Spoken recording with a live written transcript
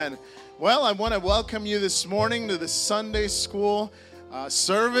Well, I want to welcome you this morning to the Sunday school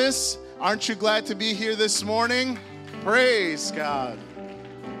service. Aren't you glad to be here this morning? Praise God.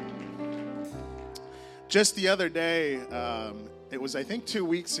 Just the other day, it was I think 2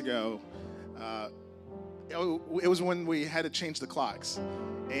 weeks ago, it was when we had to change the clocks.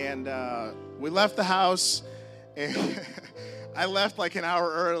 And we left the house, and I left like an hour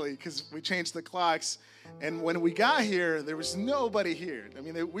early because we changed the clocks. And when we got here, there was nobody here. I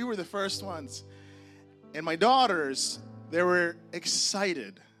mean, we were the first ones. And my daughters, they were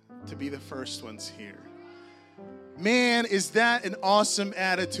excited to be the first ones here. Man, is that an awesome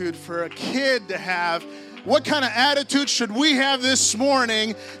attitude for a kid to have? What kind of attitude should we have this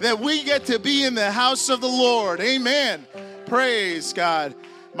morning that we get to be in the house of the Lord? Amen. Praise God.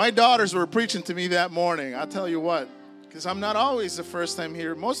 My daughters were preaching to me that morning. I'll tell you what, because I'm not always the first time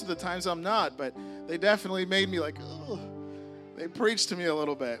here. Most of the times I'm not, but they definitely made me like, oh, they preached to me a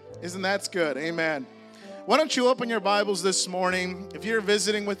little bit. Isn't that good? Amen. Why don't you open your Bibles this morning? If you're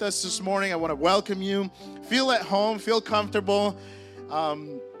visiting with us this morning, I want to welcome you. Feel at home, feel comfortable.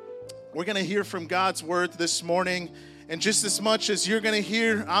 We're going to hear from God's word this morning. And just as much as you're going to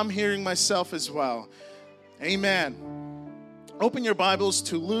hear, I'm hearing myself as well. Amen. Open your Bibles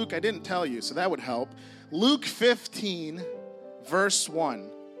to Luke. I didn't tell you, so that would help. Luke 15, verse 1.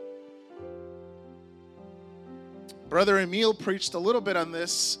 Brother Emil preached a little bit on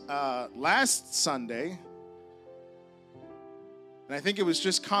this last Sunday. And I think it was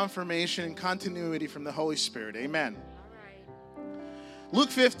just confirmation and continuity from the Holy Spirit. Amen. All right. Luke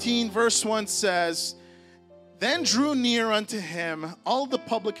 15, verse 1 says, "Then drew near unto him all the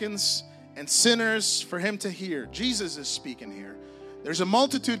publicans and sinners for him to hear." Jesus is speaking here. There's a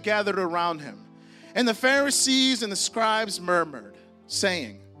multitude gathered around him. "And the Pharisees and the scribes murmured,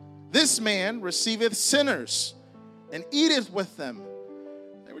 saying, This man receiveth sinners, and eateth with them."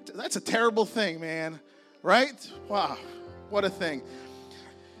 That's a terrible thing, man. Right? Wow, what a thing.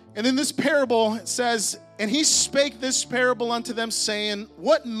 And in this parable, it says, "And he spake this parable unto them, saying,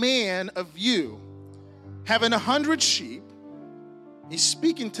 What man of you, having 100 sheep," he's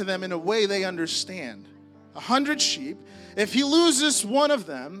speaking to them in a way they understand. 100 sheep, "if he loses one of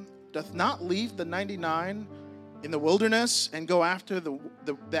them, doth not leave the 99 in the wilderness and go after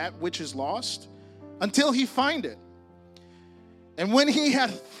that which is lost, until he find it. And when he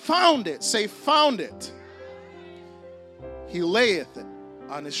hath found it," say found it, "he layeth it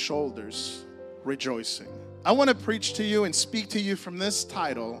on his shoulders, rejoicing." I want to preach to you and speak to you from this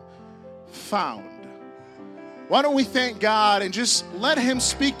title, Found. Why don't we thank God and just let him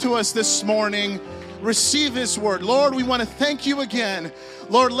speak to us this morning. Receive his word. Lord, we want to thank you again.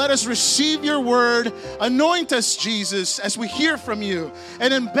 Lord, let us receive your word. Anoint us, Jesus, as we hear from you,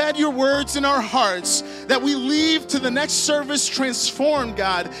 and embed your words in our hearts, that we leave to the next service transformed,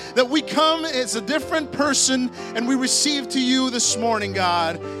 God, that we come as a different person and we receive to you this morning,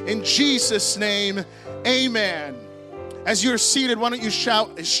 God. In Jesus' name, amen. As you're seated, why don't you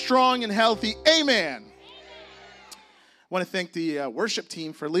shout a strong and healthy amen. I want to thank the worship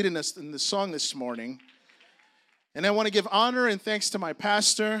team for leading us in the song this morning. And I want to give honor and thanks to my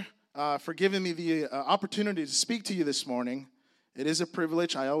pastor for giving me the opportunity to speak to you this morning. It is a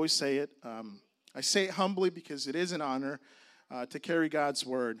privilege. I always say it. I say it humbly because it is an honor to carry God's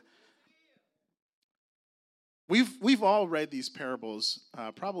word. We've all read these parables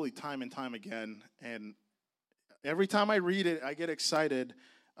probably time and time again. And every time I read it, I get excited.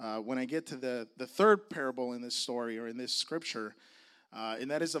 When I get to the third parable in this story or in this scripture,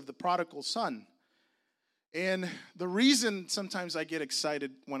 and that is of the prodigal son. And the reason sometimes I get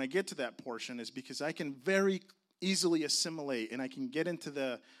excited when I get to that portion is because I can very easily assimilate and I can get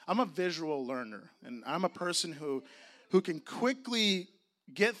into I'm a visual learner, and I'm a person who can quickly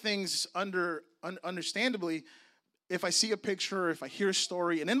get things understandably if I see a picture, if I hear a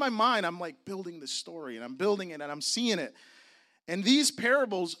story. And in my mind, I'm like building the story, and I'm building it, and I'm seeing it. And these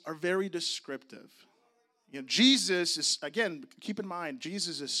parables are very descriptive. You know, Jesus is, again, keep in mind,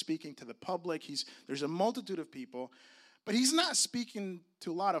 Jesus is speaking to the public. There's a multitude of people, but he's not speaking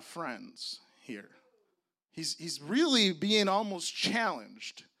to a lot of friends here. He's really being almost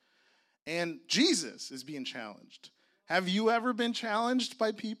challenged. And Jesus is being challenged. Have you ever been challenged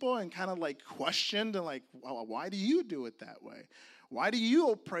by people and kind of like questioned and like, well, why do you do it that way? Why do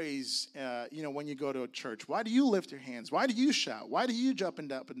you praise, when you go to a church? Why do you lift your hands? Why do you shout? Why do you jump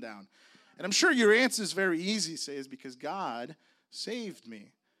up and down? And I'm sure your answer is very easy, say, is because God saved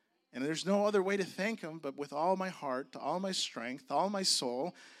me. And there's no other way to thank him but with all my heart, to all my strength, all my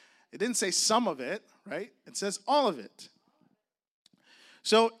soul. It didn't say some of it, right? It says all of it.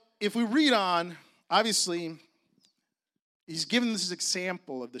 So if we read on, obviously, he's given this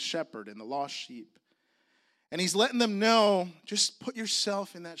example of the shepherd and the lost sheep. And he's letting them know, just put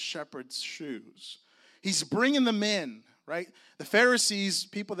yourself in that shepherd's shoes. He's bringing them in, right? The Pharisees,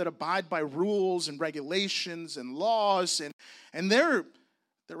 people that abide by rules and regulations and laws, and they're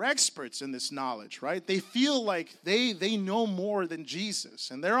experts in this knowledge, right? They feel like they know more than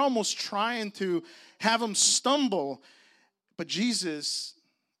Jesus, and they're almost trying to have him stumble. But Jesus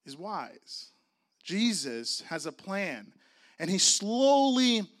is wise. Jesus has a plan, and he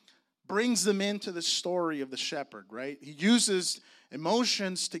slowly brings them into the story of the shepherd, right? He uses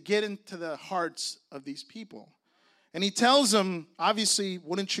emotions to get into the hearts of these people. And he tells them, obviously,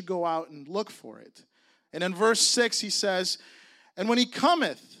 wouldn't you go out and look for it? And in verse 6, he says, and when he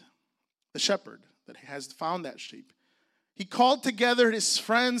cometh, the shepherd that has found that sheep, he called together his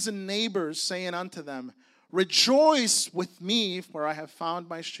friends and neighbors, saying unto them, rejoice with me, for I have found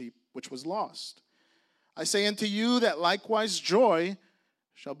my sheep, which was lost. I say unto you that likewise joy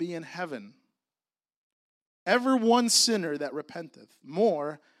shall be in heaven. Ever one sinner that repenteth,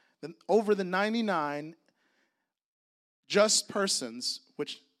 more than over the 99 just persons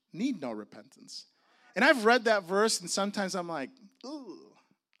which need no repentance. And I've read that verse, and sometimes I'm like, ooh,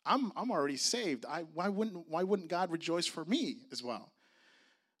 I'm already saved. Why wouldn't God rejoice for me as well?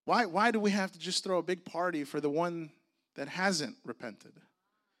 Why do we have to just throw a big party for the one that hasn't repented?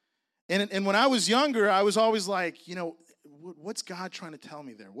 And when I was younger, I was always like, what's God trying to tell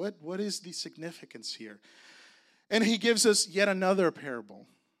me there? What is the significance here? And he gives us yet another parable.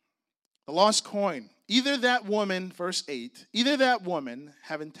 The lost coin. Either that woman, verse 8, either that woman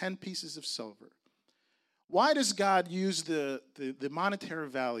having 10 pieces of silver. Why does God use the monetary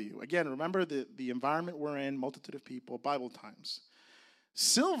value? Again, remember the environment we're in, multitude of people, Bible times.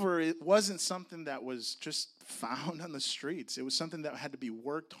 Silver, it wasn't something that was just found on the streets. It was something that had to be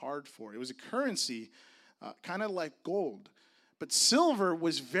worked hard for. It was a currency, kind of like gold. But silver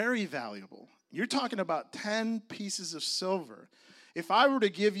was very valuable. You're talking about 10 pieces of silver. If I were to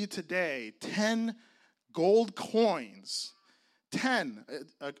give you today 10 gold coins, 10,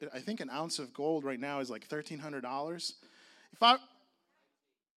 I think an ounce of gold right now is like $1,300.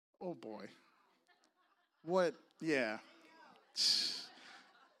 Oh boy. What, yeah.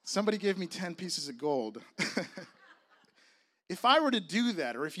 Somebody give me 10 pieces of gold. If I were to do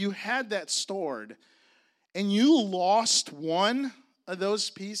that, or if you had that stored, and you lost one of those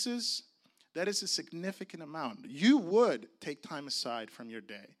pieces, that is a significant amount. You would take time aside from your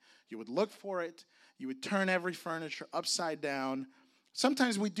day. You would look for it. You would turn every furniture upside down.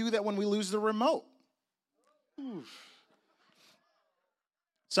 Sometimes we do that when we lose the remote. Oof.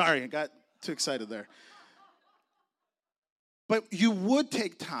 Sorry, I got too excited there. But you would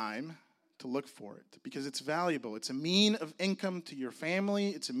take time to look for it because it's valuable. It's a mean of income to your family.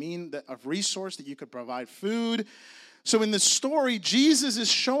 It's a mean of resource that you could provide food. So in the story, Jesus is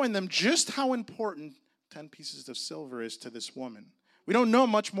showing them just how important 10 pieces of silver is to this woman. We don't know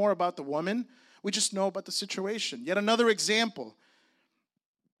much more about the woman. We just know about the situation. Yet another example.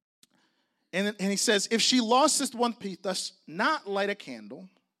 And he says, if she lost this one piece, does not light a candle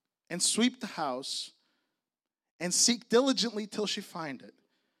and sweep the house and seek diligently till she find it.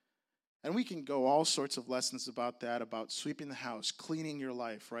 And we can go all sorts of lessons about that, about sweeping the house, cleaning your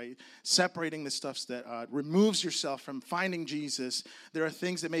life, right? Separating the stuff that removes yourself from finding Jesus. There are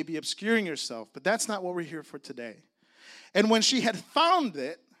things that may be obscuring yourself, but that's not what we're here for today. And when she had found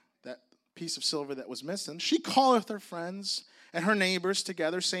it, that piece of silver that was missing, she calleth her friends and her neighbors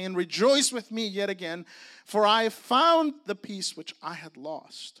together, saying, rejoice with me yet again, for I have found the piece which I had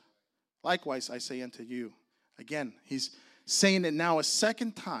lost. Likewise, I say unto you. Again, he's saying it now a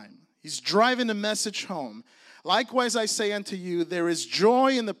second time. He's driving the message home. Likewise, I say unto you, there is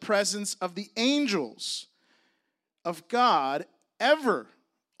joy in the presence of the angels of God ever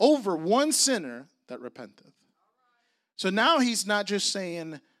over one sinner that repenteth. So now he's not just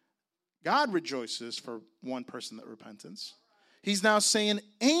saying God rejoices for one person that repentance. He's now saying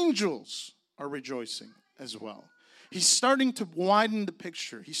angels are rejoicing as well. He's starting to widen the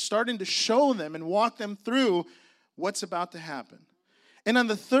picture. He's starting to show them and walk them through what's about to happen. And on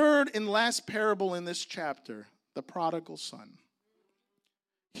the third and last parable in this chapter, the prodigal son.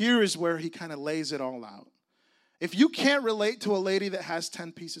 Here is where he kind of lays it all out. If you can't relate to a lady that has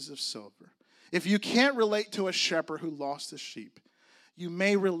 10 pieces of silver, if you can't relate to a shepherd who lost his sheep, you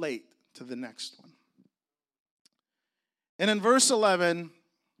may relate to the next one. And in verse 11,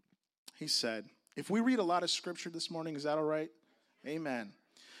 he said, if we read a lot of scripture this morning, is that all right? Amen.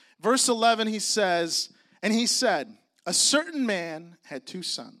 Verse 11, he says, and he said, a certain man had 2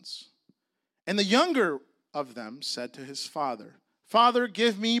 sons, and the younger of them said to his father, Father,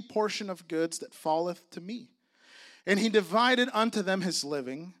 give me portion of goods that falleth to me. And he divided unto them his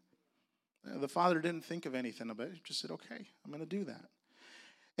living. The father didn't think of anything of it. He just said, okay, I'm going to do that.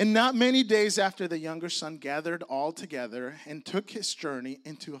 And not many days after, the younger son gathered all together and took his journey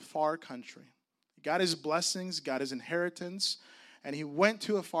into a far country. He got his blessings, got his inheritance, and he went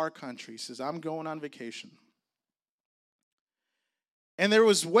to a far country. He says, I'm going on vacation. And there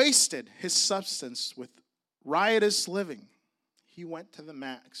was wasted his substance with riotous living. He went to the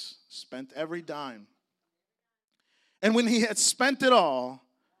max, spent every dime. And when he had spent it all,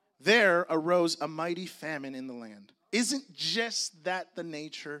 there arose a mighty famine in the land. Isn't just that the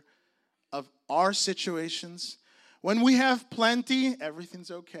nature of our situations? When we have plenty,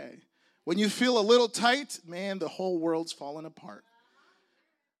 everything's okay. When you feel a little tight, man, the whole world's falling apart.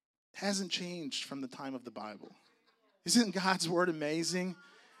 It hasn't changed from the time of the Bible. Isn't God's word amazing?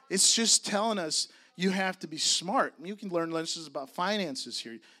 It's just telling us you have to be smart. You can learn lessons about finances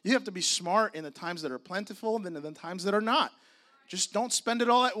here. You have to be smart in the times that are plentiful and in the times that are not. Just don't spend it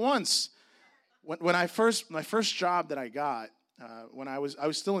all at once. When my first job that I got, when I was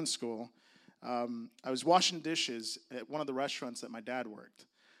still in school, I was washing dishes at one of the restaurants that my dad worked.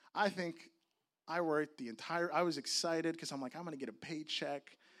 I think I worked I was excited because I'm like, I'm going to get a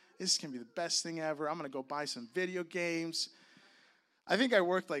paycheck. This can be the best thing ever. I'm going to go buy some video games. I think I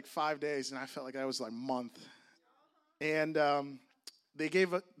worked like 5 days, and I felt like that was like a month. And they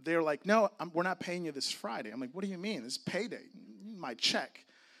were like, no, we're not paying you this Friday. I'm like, what do you mean? It's payday. My check.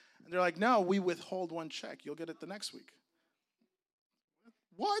 And they're like, no, we withhold one check. You'll get it the next week.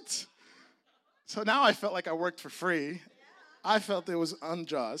 What? So now I felt like I worked for free. I felt it was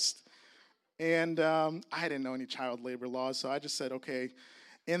unjust. And I didn't know any child labor laws, so I just said, okay.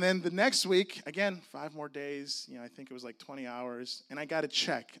 And then the next week, again, 5 more days, I think it was like 20 hours, and I got a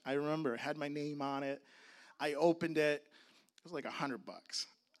check. I remember it had my name on it. I opened it. It was like $100.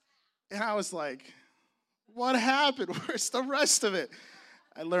 And I was like, what happened? Where's the rest of it?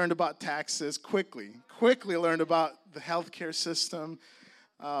 I learned about taxes quickly learned about the healthcare system.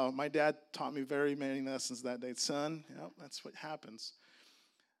 My dad taught me very many lessons that day. Son, that's what happens.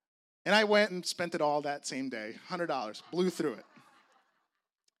 And I went and spent it all that same day, $100, blew through it.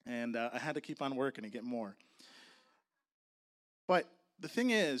 And I had to keep on working to get more. But the thing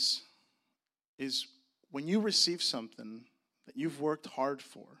is when you receive something that you've worked hard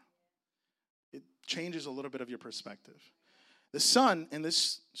for, it changes a little bit of your perspective. The son in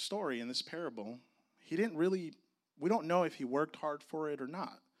this story, in this parable, we don't know if he worked hard for it or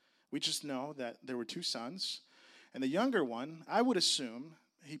not. We just know that there were 2 sons. And the younger one, I would assume,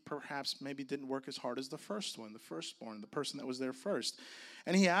 he perhaps maybe didn't work as hard as the first one, the firstborn, the person that was there first.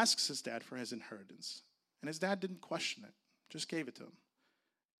 And he asks his dad for his inheritance. And his dad didn't question it, just gave it to him.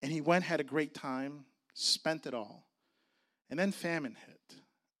 And he went, had a great time, spent it all. And then famine hit.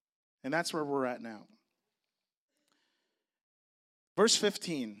 And that's where we're at now. Verse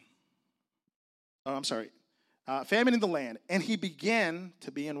 15. Famine in the land. And he began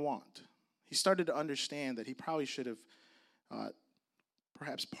to be in want. He started to understand that he probably should have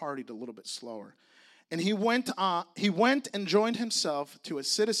perhaps partied a little bit slower. And he went and joined himself to a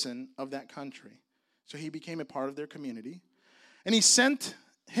citizen of that country. So he became a part of their community. And he sent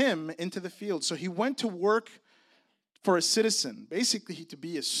him into the field. So he went to work for a citizen, basically to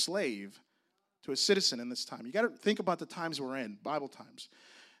be a slave to a citizen in this time. You got to think about the times we're in, Bible times.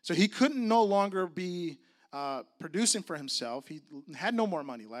 So he couldn't no longer be producing for himself. He had no more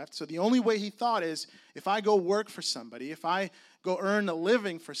money left. So the only way he thought is, if I go work for somebody, if I go earn a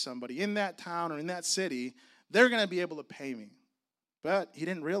living for somebody in that town or in that city, they're going to be able to pay me. But he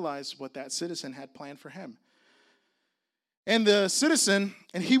didn't realize what that citizen had planned for him. And the citizen,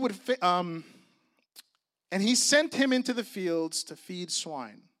 and he sent him into the fields to feed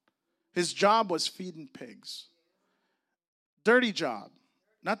swine. His job was feeding pigs. Dirty job,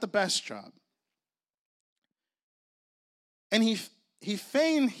 not the best job. And he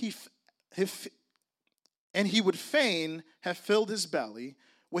would fain have filled his belly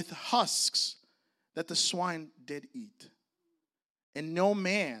with husks that the swine did eat. And no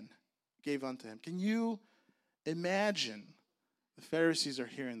man gave unto him. Can you imagine? The Pharisees are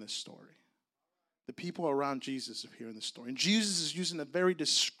hearing this story. The people around Jesus are hearing this story. And Jesus is using a very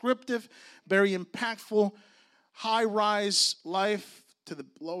descriptive, very impactful, high-rise life to the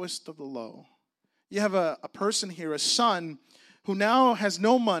lowest of the low. You have a person here, a son, who now has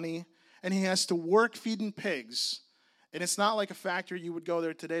no money, and he has to work feeding pigs. And it's not like a factory you would go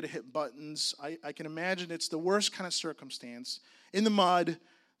there today to hit buttons. I can imagine it's the worst kind of circumstance. In the mud,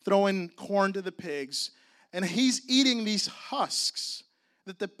 throwing corn to the pigs. And he's eating these husks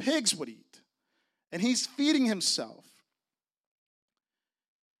that the pigs would eat. And he's feeding himself.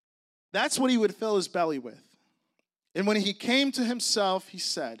 That's what he would fill his belly with. And when he came to himself, he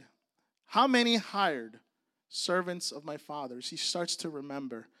said, how many hired servants of my father's? He starts to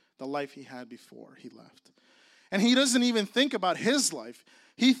remember the life he had before he left. And he doesn't even think about his life.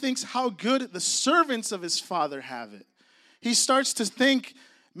 He thinks how good the servants of his father have it. He starts to think,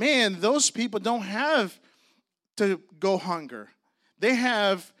 man, those people don't have to go hunger. They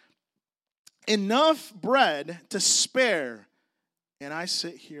have enough bread to spare. And I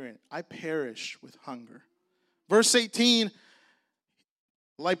sit here and I perish with hunger. Verse 18,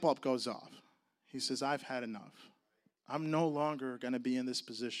 light bulb goes off. He says, I've had enough. I'm no longer going to be in this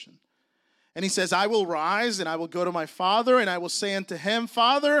position. And he says, I will rise and I will go to my father and I will say unto him,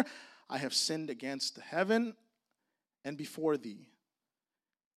 Father, I have sinned against heaven and before thee.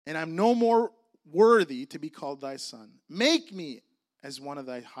 And I'm no more worthy to be called thy son. Make me as one of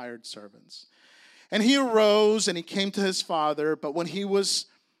thy hired servants. And he arose and he came to his father. But when he was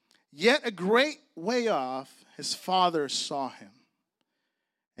yet a great way off, his father saw him.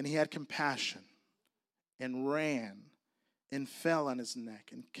 And he had compassion and ran and fell on his neck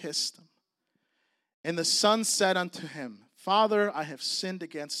and kissed him. And the son said unto him, Father, I have sinned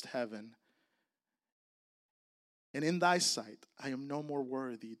against heaven, and in thy sight I am no more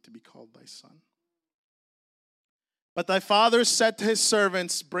worthy to be called thy son. But thy father said to his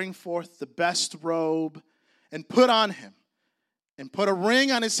servants, bring forth the best robe and put on him, and put a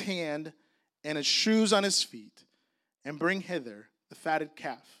ring on his hand and his shoes on his feet, and bring hither the fatted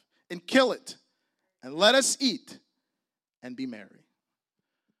calf, and kill it, and let us eat and be merry.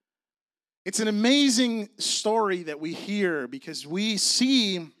 It's an amazing story that we hear because we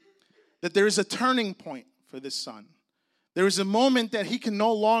see that there is a turning point for this son. There is a moment that he can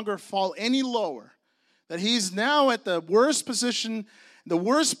no longer fall any lower, that he's now at the worst position, the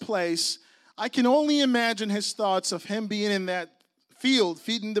worst place. I can only imagine his thoughts of him being in that field,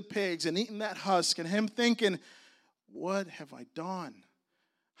 feeding the pigs and eating that husk, and him thinking, what have I done?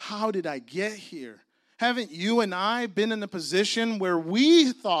 How did I get here? Haven't you and I been in a position where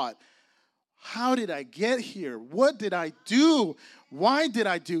we thought, how did I get here? What did I do? Why did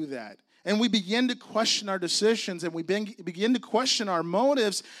I do that? And we begin to question our decisions, and we begin to question our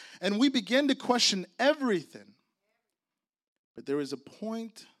motives, and we begin to question everything. But there is a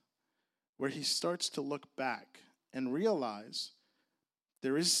point where he starts to look back and realize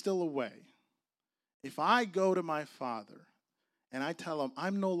there is still a way. If I go to my father and I tell him,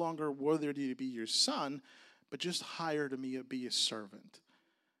 I'm no longer worthy to be your son, but just hire me to be a servant.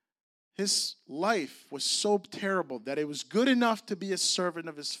 His life was so terrible that it was good enough to be a servant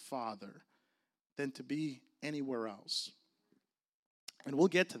of his father than to be anywhere else. And we'll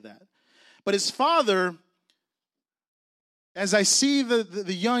get to that. But his father, as I see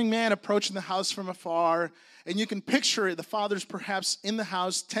the young man approaching the house from afar, and you can picture it, the father's perhaps in the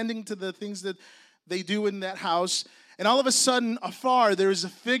house tending to the things that they do in that house. And all of a sudden, afar, there is a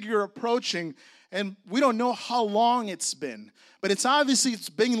figure approaching, and we don't know how long it's been. But it's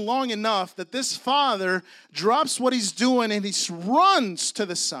been long enough that this father drops what he's doing and he runs to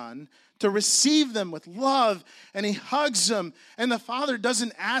the son to receive them with love, and he hugs them. And the father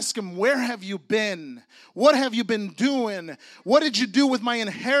doesn't ask him, where have you been? What have you been doing? What did you do with my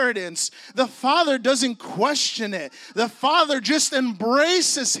inheritance? The father doesn't question it. The father just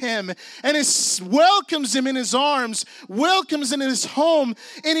embraces him and welcomes him in his arms, welcomes him in his home,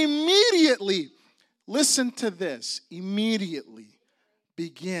 and immediately, listen to this, immediately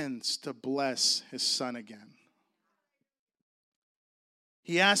begins to bless his son again.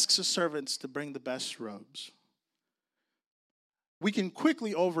 He asks the servants to bring the best robes. We can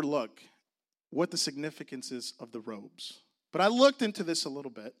quickly overlook what the significance is of the robes. But I looked into this a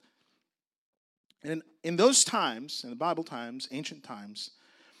little bit. And in those times, in the Bible times, ancient times,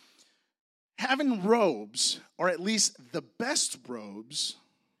 having robes, or at least the best robes,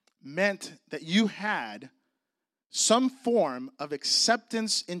 meant that you had some form of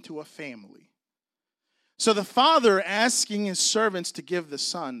acceptance into a family. So the father asking his servants to give the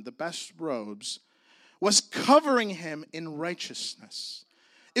son the best robes was covering him in righteousness.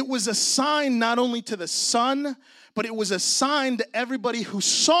 It was a sign not only to the son, but it was a sign to everybody who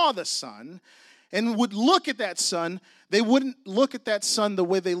saw the son and would look at that son. They wouldn't look at that son the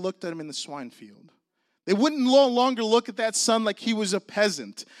way they looked at him in the swine field. They wouldn't no longer look at that son like he was a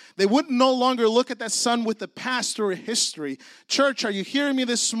peasant. They wouldn't no longer look at that son with a past or a history. Church, are you hearing me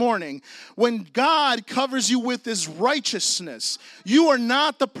this morning? When God covers you with his righteousness, you are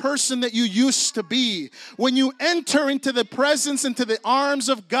not the person that you used to be. When you enter into the presence, into the arms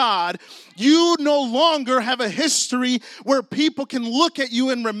of God, you no longer have a history where people can look at you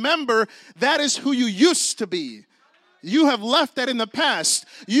and remember that is who you used to be. You have left that in the past.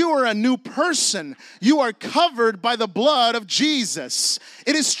 You are a new person. You are covered by the blood of Jesus.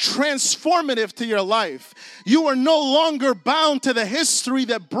 It is transformative to your life. You are no longer bound to the history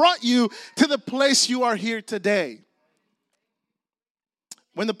that brought you to the place you are here today.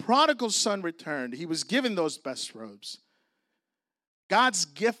 When the prodigal son returned, he was given those best robes. God's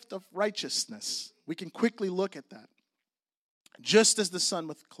gift of righteousness. We can quickly look at that. Just as the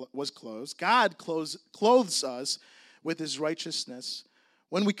son was clothed, God clothes us with his righteousness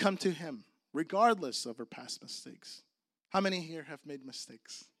when we come to him, regardless of our past mistakes. How many here have made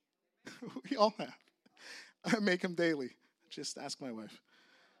mistakes? We all have. I make them daily. Just ask my wife.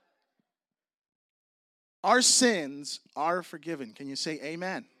 Our sins are forgiven. Can you say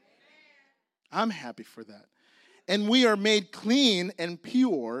amen? I'm happy for that. And we are made clean and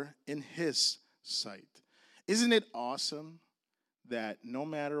pure in his sight. Isn't it awesome that no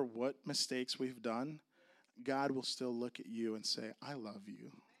matter what mistakes we've done, God will still look at you and say, I love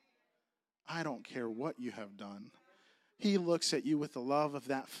you. I don't care what you have done. He looks at you with the love of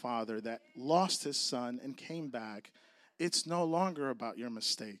that father that lost his son and came back. It's no longer about your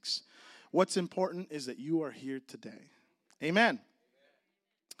mistakes. What's important is that you are here today. Amen.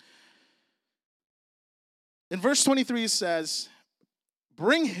 In verse 23 it says,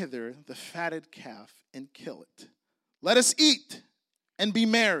 bring hither the fatted calf and kill it. Let us eat and be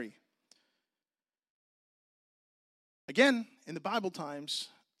merry. Again, in the Bible times,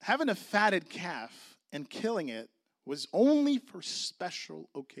 having a fatted calf and killing it was only for special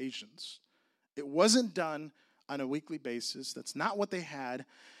occasions. It wasn't done on a weekly basis. That's not what they had.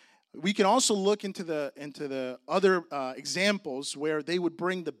 We can also look into the other examples where they would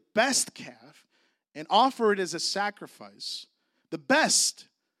bring the best calf and offer it as a sacrifice. The best,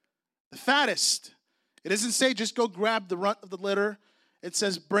 the fattest. It doesn't say just go grab the runt of the litter. It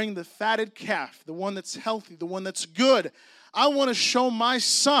says bring the fatted calf, the one that's healthy, the one that's good. I want to show my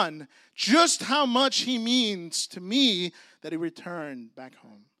son just how much he means to me that he returned back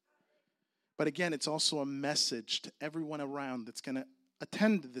home. But again, it's also a message to everyone around that's going to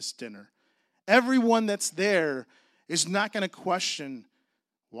attend this dinner. Everyone that's there is not going to question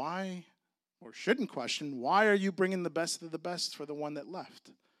why, or shouldn't question, why are you bringing the best of the best for the one that left?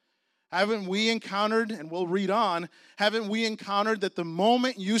 Haven't we encountered, and we'll read on, haven't we encountered that the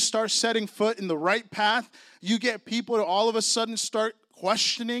moment you start setting foot in the right path, you get people to all of a sudden start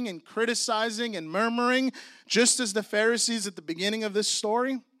questioning and criticizing and murmuring, just as the Pharisees at the beginning of this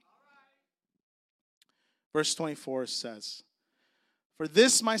story? Verse 24 says, for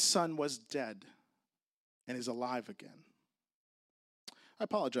this my son was dead and is alive again. I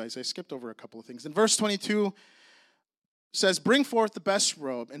apologize, I skipped over a couple of things. In verse 22, says, bring forth the best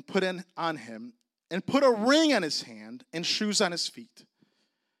robe and put on him, and put a ring on his hand and shoes on his feet.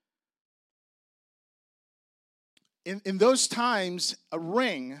 In those times, a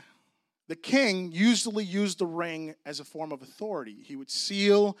ring, the king usually used the ring as a form of authority. He would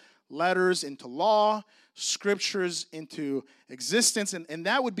seal letters into law, scriptures into existence, and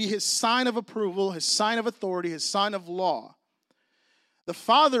that would be his sign of approval, his sign of authority, his sign of law. The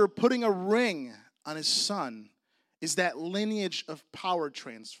father putting a ring on his son is that lineage of power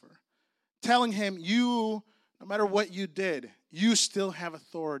transfer. Telling him, you, no matter what you did, you still have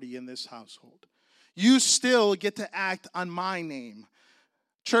authority in this household. You still get to act on my name.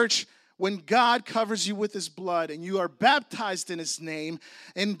 Church, when God covers you with his blood and you are baptized in his name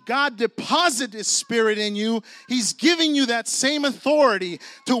and God deposits his spirit in you, he's giving you that same authority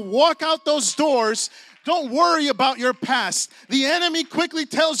to walk out those doors. Don't worry about your past. The enemy quickly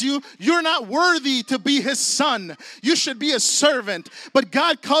tells you you're not worthy to be his son. You should be a servant. But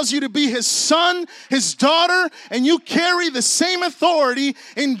God calls you to be his son, his daughter, and you carry the same authority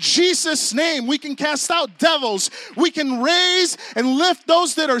in Jesus' name. We can cast out devils. We can raise and lift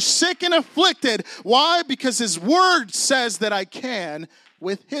those that are sick and afflicted. Why? Because his word says that I can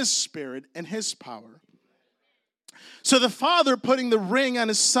with his spirit and his power. So the father putting the ring on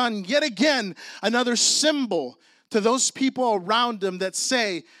his son, yet again, another symbol to those people around him that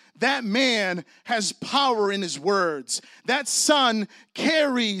say, that man has power in his words. That son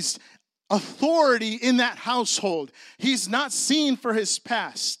carries authority in that household. He's not seen for his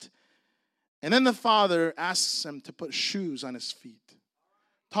past. And then the father asks him to put shoes on his feet.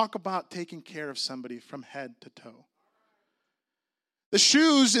 Talk about taking care of somebody from head to toe. The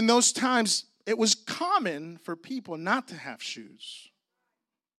shoes in those times, it was common for people not to have shoes.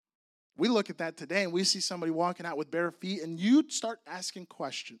 We look at that today and we see somebody walking out with bare feet and you start asking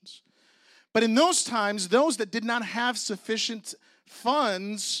questions. But in those times, those that did not have sufficient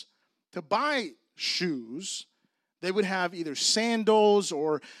funds to buy shoes, They would have either sandals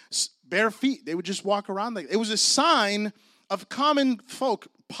or bare feet. They would just walk around like it was a sign of common folk,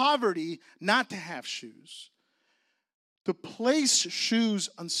 poverty, not to have shoes. To place shoes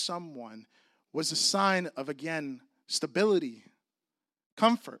on someone was a sign of, again, stability,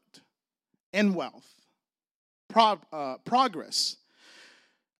 comfort, and wealth, progress.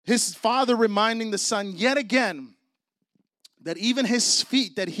 His father reminding the son yet again that even his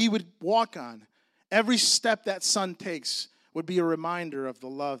feet that he would walk on, every step that son takes would be a reminder of the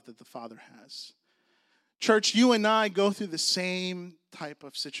love that the father has. Church, you and I go through the same type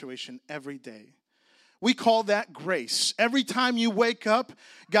of situation every day. We call that grace. Every time you wake up,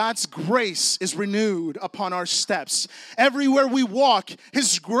 God's grace is renewed upon our steps. Everywhere we walk,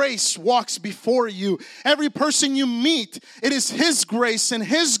 His grace walks before you. Every person you meet, it is His grace and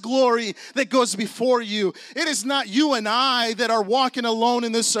His glory that goes before you. It is not you and I that are walking alone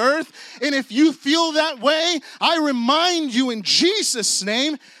in this earth. And if you feel that way, I remind you in Jesus'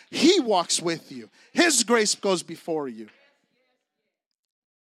 name, He walks with you. His grace goes before you.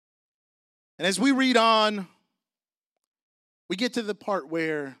 And as we read on, we get to the part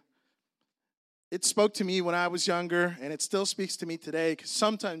where it spoke to me when I was younger, and it still speaks to me today, because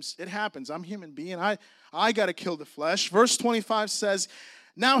sometimes it happens. I'm a human being. I got to kill the flesh. Verse 25 says,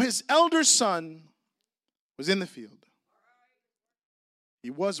 now his elder son was in the field.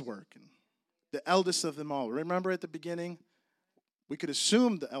 He was working. The eldest of them all. Remember at the beginning? We could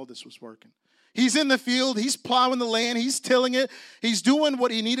assume the eldest was working. He's in the field, he's plowing the land, he's tilling it, he's doing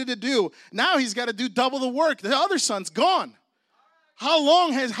what he needed to do. Now he's got to do double the work. The other son's gone. How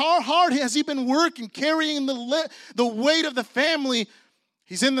hard has he been working, carrying the weight of the family?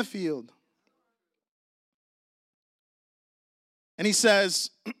 He's in the field. And he says,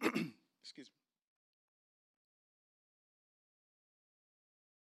 excuse me.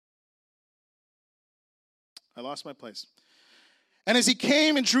 I lost my place. And as he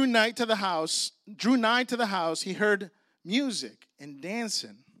came and drew nigh to the house, he heard music and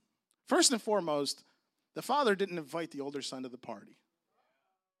dancing. First and foremost, the father didn't invite the older son to the party.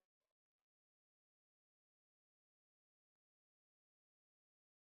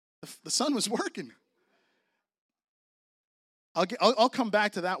 The son was working. I'll come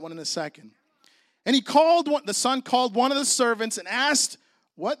back to that one in a second. And the son called one of the servants and asked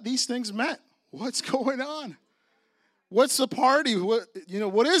what these things meant. What's going on? What's the party?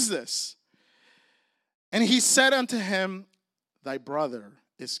 What is this? And he said unto him, thy brother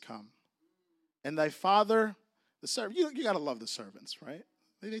is come. And thy father, the servant, you got to love the servants, right?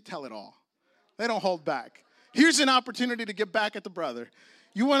 They tell it all. They don't hold back. Here's an opportunity to get back at the brother.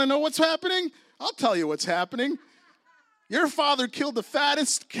 You want to know what's happening? I'll tell you what's happening. Your father killed the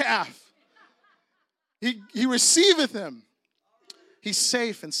fattest calf. He receiveth him. He's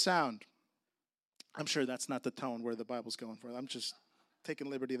safe and sound. I'm sure that's not the tone where the Bible's going for. I'm just taking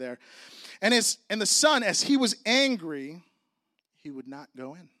liberty there. And the son, as he was angry, he would not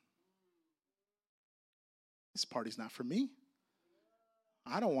go in. This party's not for me.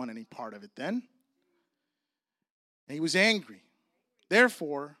 I don't want any part of it then. And he was angry.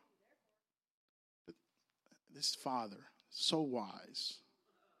 Therefore, this father, so wise,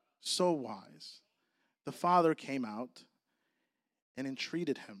 the father came out and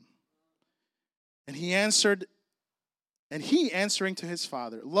entreated him. And he answering to his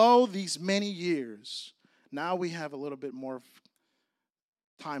father, lo, these many years. Now we have a little bit more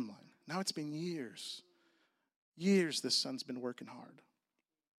timeline. Now it's been years. Years this son's been working hard.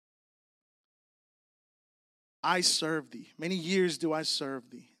 I serve thee. Many years do I serve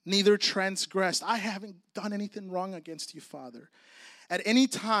thee. Neither transgressed. I haven't done anything wrong against you, Father. At any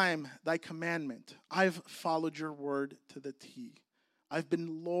time, thy commandment, I've followed your word to the T. I've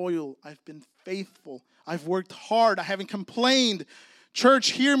been loyal. I've been faithful. I've worked hard. I haven't complained.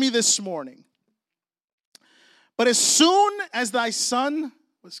 Church, hear me this morning. But as soon as thy son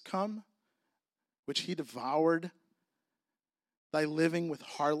was come, which he devoured, thy living with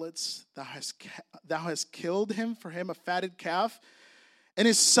harlots, thou hast killed him for him a fatted calf. And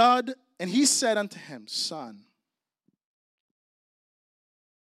he said unto him, son,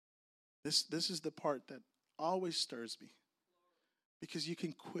 this is the part that always stirs me. Because you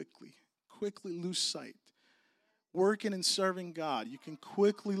can quickly lose sight. Working and serving God, you can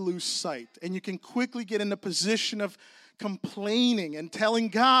quickly lose sight. And you can quickly get in a position of complaining and telling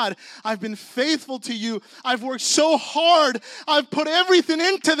God, I've been faithful to you. I've worked so hard. I've put everything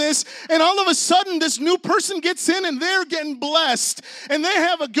into this. And all of a sudden, this new person gets in and they're getting blessed. And they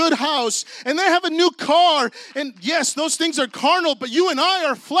have a good house. And they have a new car. And yes, those things are carnal, but you and I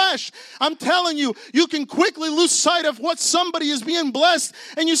are flesh. I'm telling you, you can quickly lose sight of what somebody is being blessed.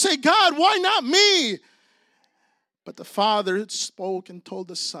 And you say, God, why not me? But the Father spoke and told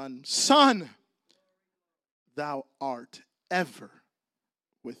the Son, Son, thou art ever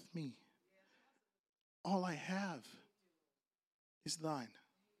with me. All I have is thine.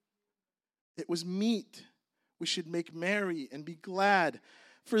 It was meet. We should make merry and be glad.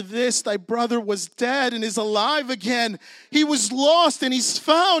 For this thy brother was dead and is alive again. He was lost and he's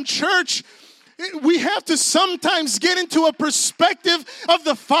found. Church, we have to sometimes get into a perspective of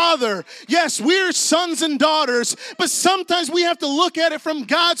the Father. Yes, we're sons and daughters, but sometimes we have to look at it from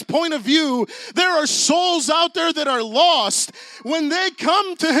God's point of view. There are souls out there that are lost. When they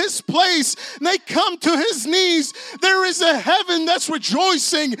come to his place, and they come to his knees, there is a heaven that's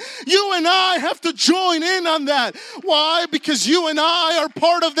rejoicing. You and I have to join in on that. Why? Because you and I are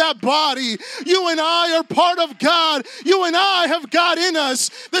part of that body. You and I are part of God. You and I have God in us.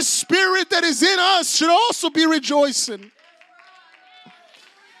 The Spirit that is in us should also be rejoicing.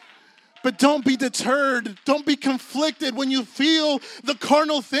 But don't be deterred. Don't be conflicted when you feel the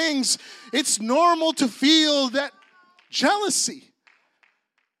carnal things. It's normal to feel that jealousy.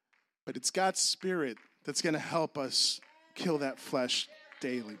 But it's God's Spirit that's going to help us kill that flesh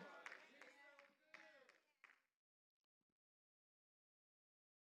daily.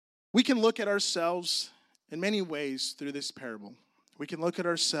 We can look at ourselves in many ways through this parable. We can look at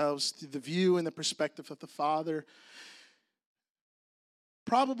ourselves through the view and the perspective of the Father.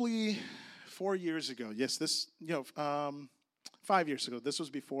 Probably 4 years ago, 5 years ago, this was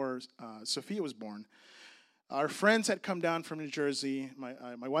before Sophia was born. Our friends had come down from New Jersey,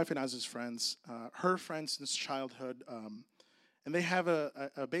 my wife and I's friends, her friends since childhood, and they have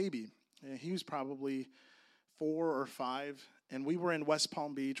a baby. He was probably 4 or 5, and we were in West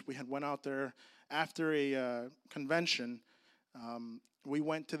Palm Beach. We had went out there after a convention. We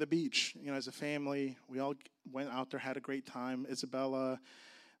went to the beach, as a family. We all went out there, had a great time. Isabella,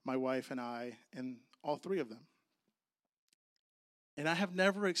 my wife, and I, and all 3 of them. And I have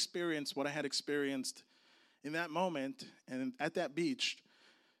never experienced what I had experienced in that moment and at that beach.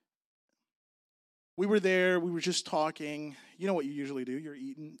 We were there. We were just talking. You know what you usually do. You're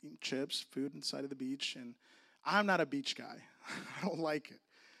eating chips, food inside of the beach. And I'm not a beach guy. I don't like it.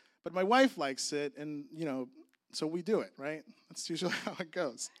 But my wife likes it, and, so we do it, right? That's usually how it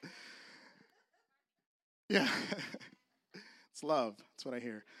goes. Yeah. It's love. That's what I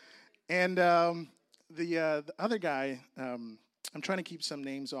hear. And the other guy, I'm trying to keep some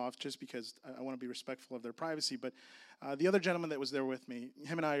names off just because I want to be respectful of their privacy. But the other gentleman that was there with me,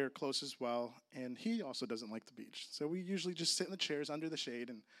 him and I are close as well. And he also doesn't like the beach. So we usually just sit in the chairs under the shade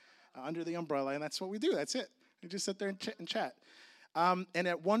and under the umbrella. And that's what we do. That's it. We just sit there and chat. And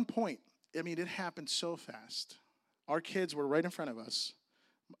at one point, it happened so fast. Our kids were right in front of us.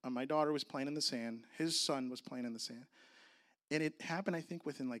 My daughter was playing in the sand. His son was playing in the sand. And it happened, I think,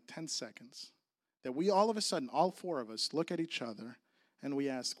 within 10 seconds. That we all of a sudden, all 4 of us, look at each other and we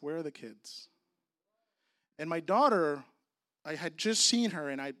ask, where are the kids? And my daughter, I had just seen her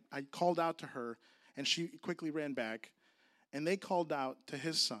and I called out to her and she quickly ran back. And they called out to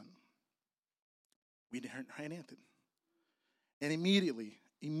his son. We didn't hear anything. And immediately,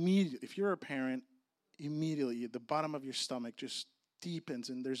 if you're a parent, immediately the bottom of your stomach just deepens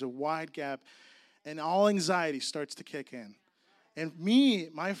and there's a wide gap and all anxiety starts to kick in. And me,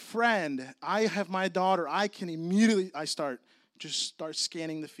 my friend, I have my daughter, I start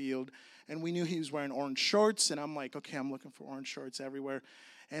scanning the field. And we knew he was wearing orange shorts. And I'm like, okay, I'm looking for orange shorts everywhere.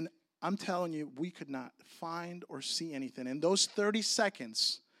 And I'm telling you, we could not find or see anything. And those 30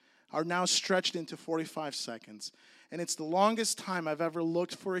 seconds are now stretched into 45 seconds. And it's the longest time I've ever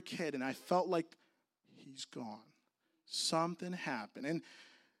looked for a kid. And I felt like he's gone. Something happened. And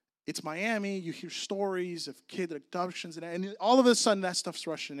it's Miami. You hear stories of kid abductions, and all of a sudden that stuff's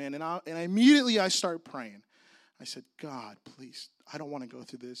rushing in. And immediately I start praying. I said, God, please, I don't want to go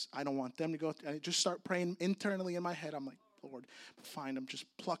through this. I don't want them to go through. And I just start praying internally in my head. I'm like, Lord, find them, just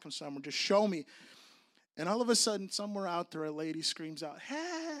pluck them somewhere, just show me. And all of a sudden, somewhere out there, a lady screams out,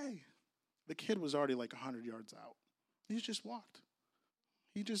 hey! The kid was already 100 yards out. He just walked.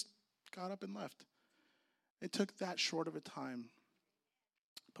 He just got up and left. It took that short of a time.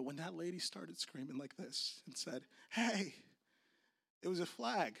 But when that lady started screaming like this and said, hey, it was a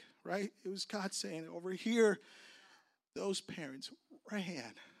flag, right? It was God saying, over here, those parents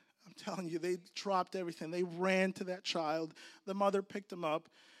ran. I'm telling you, they dropped everything. They ran to that child. The mother picked him up.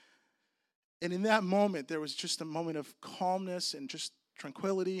 And in that moment, there was just a moment of calmness and just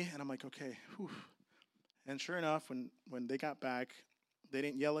tranquility. And I'm like, okay, whew. And sure enough, when they got back, they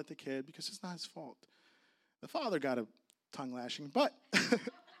didn't yell at the kid because it's not his fault. The father got a tongue lashing, but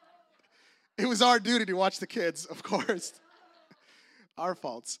it was our duty to watch the kids, of course. Our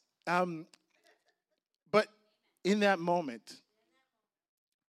faults. But in that moment,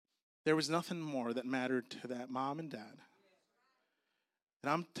 there was nothing more that mattered to that mom and dad.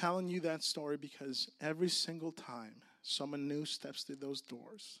 And I'm telling you that story because every single time someone new steps through those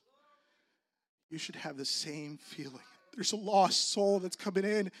doors, you should have the same feeling. There's a lost soul that's coming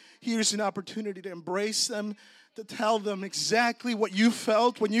in. Here's an opportunity to embrace them, to tell them exactly what you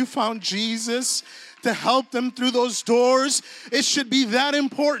felt when you found Jesus, to help them through those doors. It should be that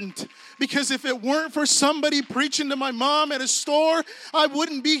important. Because if it weren't for somebody preaching to my mom at a store, I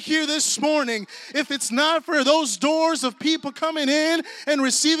wouldn't be here this morning. If it's not for those doors of people coming in and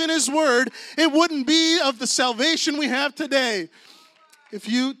receiving His word, it wouldn't be of the salvation we have today. If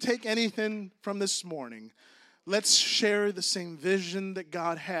you take anything from this morning, let's share the same vision that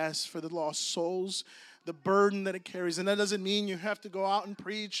God has for the lost souls, the burden that it carries. And that doesn't mean you have to go out and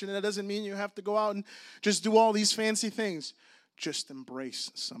preach, and that doesn't mean you have to go out and just do all these fancy things. Just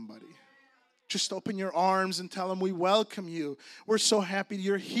embrace somebody. Just open your arms and tell them we welcome you. We're so happy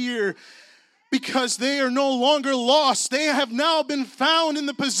you're here. Because they are no longer lost. They have now been found in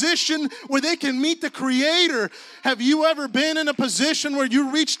the position where they can meet the Creator. Have you ever been in a position where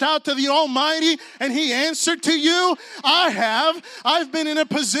you reached out to the Almighty and He answered to you? I have. I've been in a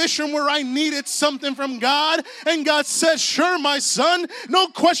position where I needed something from God, and God says, sure, my son, no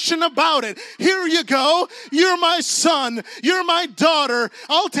question about it. Here you go. You're my son. You're my daughter.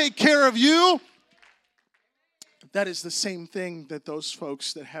 I'll take care of you. That is the same thing that those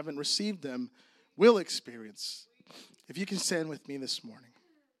folks that haven't received them will experience. If you can stand with me this morning.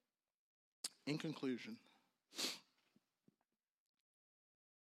 In conclusion,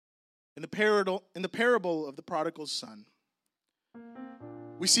 in the parable of the prodigal son,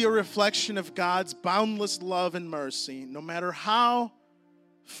 we see a reflection of God's boundless love and mercy, no matter how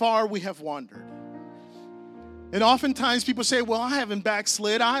far we have wandered. And oftentimes people say, well, I haven't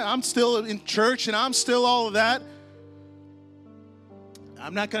backslid. I'm still in church and I'm still all of that.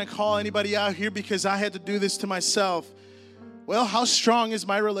 I'm not going to call anybody out here because I had to do this to myself. Well, how strong is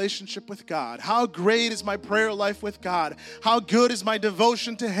my relationship with God? How great is my prayer life with God? How good is my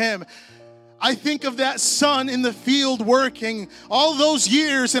devotion to Him? I think of that son in the field working all those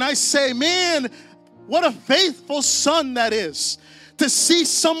years, and I say, man, what a faithful son that is. To see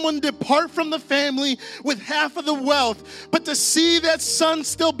someone depart from the family with half of the wealth, but to see that son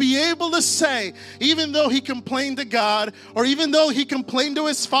still be able to say, even though he complained to God, or even though he complained to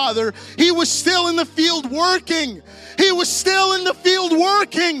his father, he was still in the field working. He was still in the field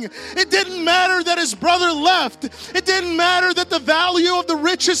working. It didn't matter that his brother left. It didn't matter that the value of the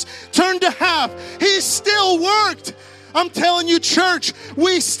riches turned to half. He still worked. I'm telling you, church,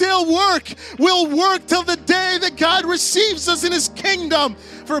 we still work. We'll work till the day that God receives us in His kingdom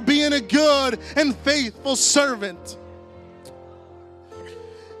for being a good and faithful servant.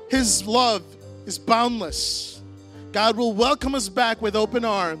 His love is boundless. God will welcome us back with open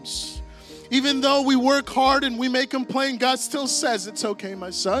arms. Even though we work hard and we may complain, God still says, it's okay, my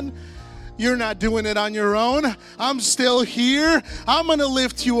son. You're not doing it on your own. I'm still here. I'm going to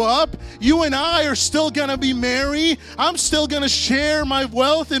lift you up. You and I are still going to be merry. I'm still going to share my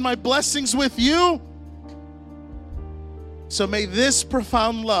wealth and my blessings with you. So may this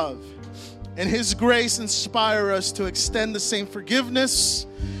profound love and His grace inspire us to extend the same forgiveness,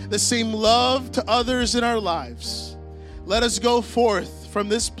 the same love to others in our lives. Let us go forth from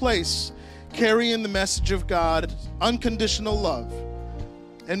this place carrying the message of God, unconditional love.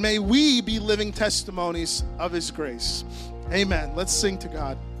 And may we be living testimonies of His grace. Amen. Let's sing to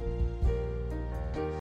God.